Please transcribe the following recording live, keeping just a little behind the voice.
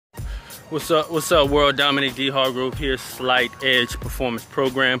What's up, world? Dominic D. Hargrove here, Slight Edge Performance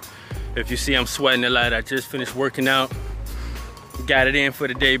Program. If you see I'm sweating a lot, I just finished working out. Got it in for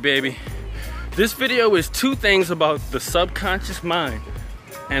the day, baby. This video is two things about the subconscious mind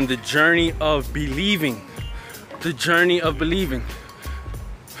and the journey of believing. The journey of believing.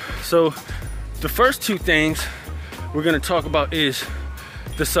 So the first two things we're gonna talk about is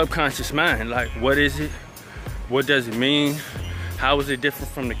the subconscious mind. Like, what is it? What does it mean? How is it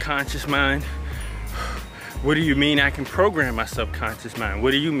different from the conscious mind? What do you mean I can program my subconscious mind? What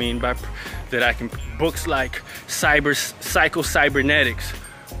do you mean by that I can? Books like Psycho-Cybernetics,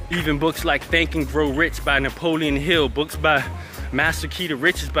 even books like Think and Grow Rich by Napoleon Hill, books by Master Key to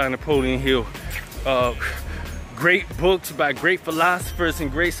Riches by Napoleon Hill, great books by great philosophers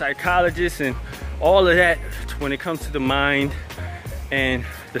and great psychologists, and all of that when it comes to the mind and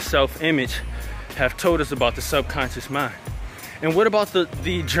the self-image have told us about the subconscious mind. And what about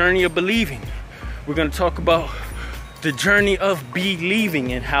the journey of believing? We're gonna talk about the journey of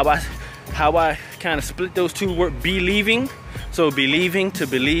believing and how I kind of split those two words, believing. So believing, to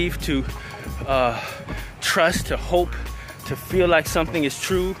believe, to trust, to hope, to feel like something is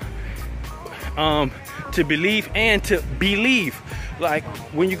true, to believe and to believe. Like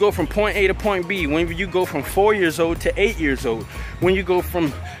when you go from point A to point B, when you go from 4 years old to 8 years old, when you go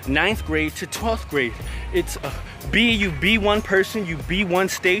from 9th grade to 12th grade, it's you be one person, you be one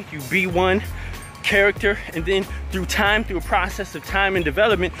state, you be one character, and then through time, through a process of time and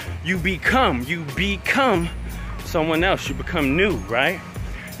development, you become someone else. You become new, right?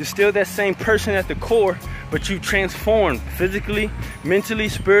 You're still that same person at the core, but you transform physically, mentally,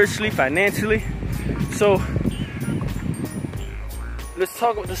 spiritually, financially. So let's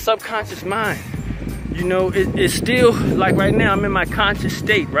talk about the subconscious mind. You know, it's still like right now I'm in my conscious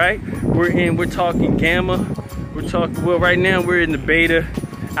state, right? We're talking gamma. Well, right now we're in the beta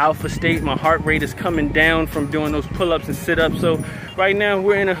alpha state. My heart rate is coming down from doing those pull-ups and sit-ups. So right now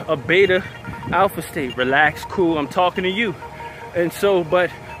we're in a beta alpha state. Relaxed, cool, I'm talking to you. And so, but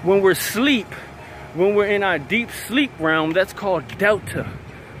when we're asleep, when we're in our deep sleep realm, that's called delta.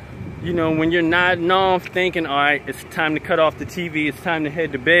 You know, when you're nodding off thinking, all right, it's time to cut off the TV, it's time to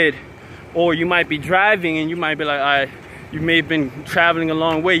head to bed. Or you might be driving and you might be like, all right, you may have been traveling a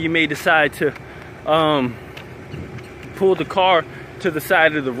long way, you may decide to pull the car to the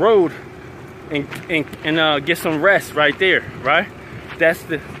side of the road and get some rest right there, right? That's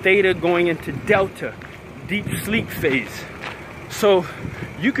the theta going into delta, deep sleep phase. So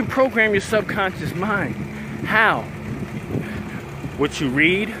you can program your subconscious mind. How? What you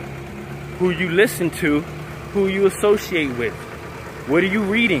read, who you listen to, who you associate with. What are you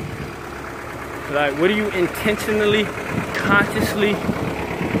reading? Like, what are you intentionally, consciously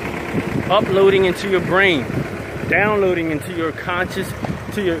uploading into your brain, downloading into your conscious,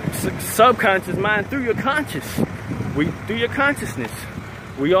 to your subconscious mind through your through your consciousness.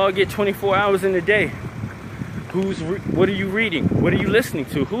 We all get 24 hours in a day. What are you reading? What are you listening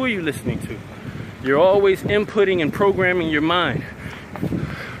to? Who are you listening to? You're always inputting and programming your mind.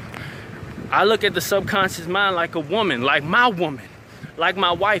 I look at the subconscious mind like a woman, like my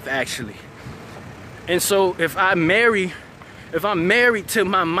wife actually. And so if I'm married to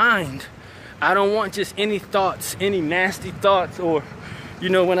my mind, I don't want just any thoughts, any nasty thoughts, or, you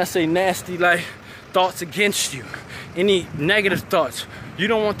know, when I say nasty, like thoughts against you, any negative thoughts. You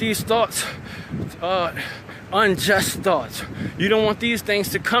don't want these thoughts, unjust thoughts. You don't want these things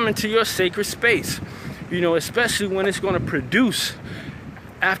to come into your sacred space, you know, especially when it's going to produce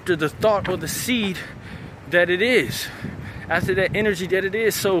after the thought or the seed that it is, after that energy that it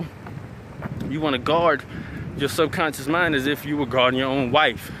is. So you want to guard your subconscious mind as if you were guarding your own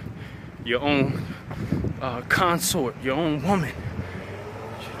wife, your own consort, your own woman.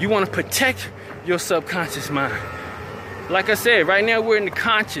 You want to protect your subconscious mind. Like I said, right now we're in the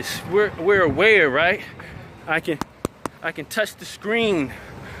conscious. We're aware, right? I can touch the screen.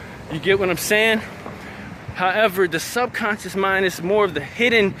 You get what I'm saying? However, the subconscious mind is more of the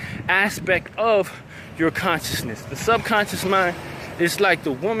hidden aspect of your consciousness. The subconscious mind is like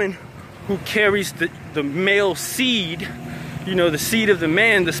the woman who carries the male seed, you know, the seed of the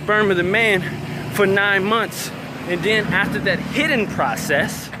man, the sperm of the man, for 9 months. And then after that hidden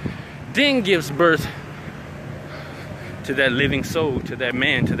process, then gives birth to that living soul, to that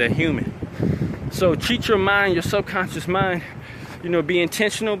man, to that human. So treat your mind, your subconscious mind, you know, be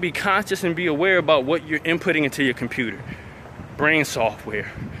intentional, be conscious, and be aware about what you're inputting into your computer, brain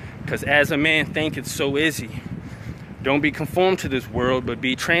software. Because as a man thinketh, so is he. Don't be conformed to this world, but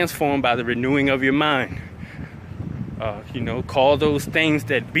be transformed by the renewing of your mind. You know, call those things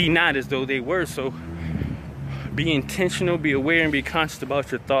that be not as though they were. So Be intentional, be aware, and be conscious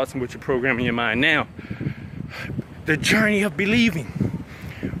about your thoughts and what you're programming your mind. Now, the journey of believing.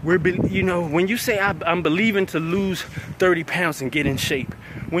 You know, when you say I'm believing to lose 30 pounds and get in shape,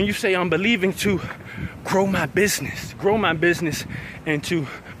 when you say I'm believing to grow my business and to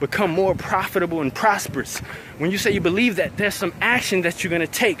become more profitable and prosperous, when you say you believe that, there's some action that you're going to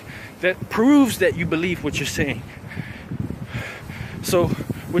take that proves that you believe what you're saying. So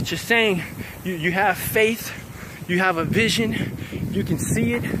what you're saying, you have faith, you have a vision, you can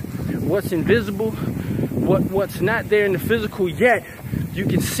see it, what's invisible, what's not there in the physical yet, you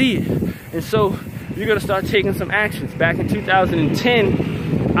can see it. And so you're gonna start taking some actions. Back in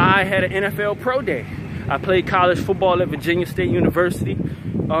 2010, I had an NFL Pro Day. I played college football at Virginia State University.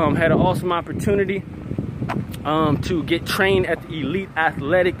 Had an awesome opportunity to get trained at the elite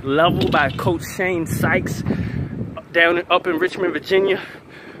athletic level by Coach Shane Sykes up in Richmond, Virginia.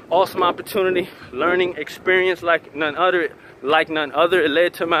 Awesome opportunity, learning experience like none other. It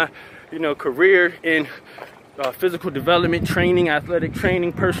led to my, career in physical development training, athletic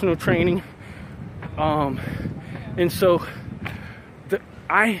training, personal training. And so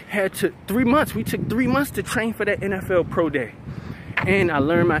I had to 3 months. We took 3 months to train for that NFL Pro Day. And I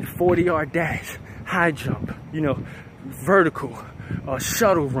learned my 40-yard dash, high jump, vertical,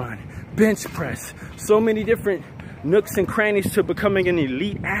 shuttle run, bench press, so many different nooks and crannies to becoming an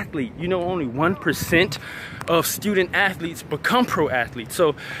elite athlete. Only 1% of student athletes become pro athletes.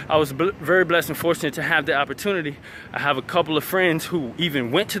 So I was very blessed and fortunate to have the opportunity. I have a couple of friends who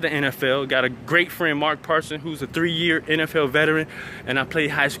even went to the NFL. Got a great friend, Mark Parson, who's a 3-year NFL veteran, and I played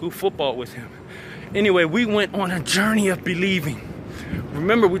high school football with him. Anyway, we went on a journey of believing.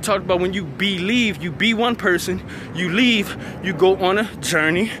 Remember, we talked about when you believe, you be one person, you leave, you go on a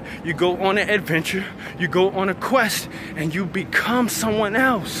journey, you go on an adventure, you go on a quest, and you become someone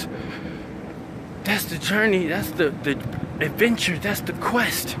else. That's the journey, that's the adventure, that's the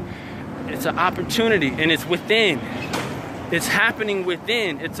quest. It's an opportunity, and it's within. It's happening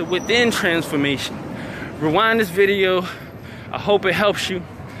within. It's a within transformation. Rewind this video. I hope it helps you.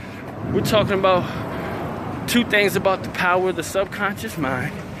 We're talking about 2 things about the power of the subconscious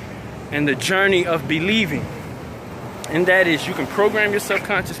mind and the journey of believing. And that is, you can program your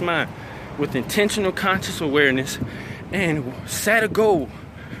subconscious mind with intentional conscious awareness and set a goal.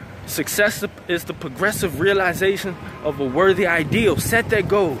 Success is the progressive realization of a worthy ideal. Set that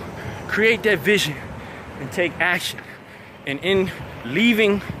goal, create that vision, and take action. And in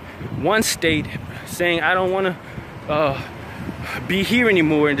leaving one state, saying I don't want to be here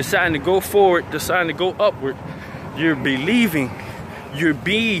anymore, and deciding to go forward, deciding to go upward, you're believing, you're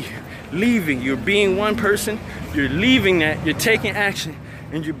leaving, you're being one person, you're leaving that, you're taking action,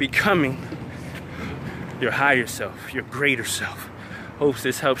 and you're becoming your higher self, your greater self. Hope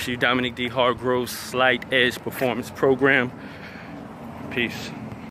this helps you. Dominic D. Hargrove's Slight Edge Performance Program. Peace.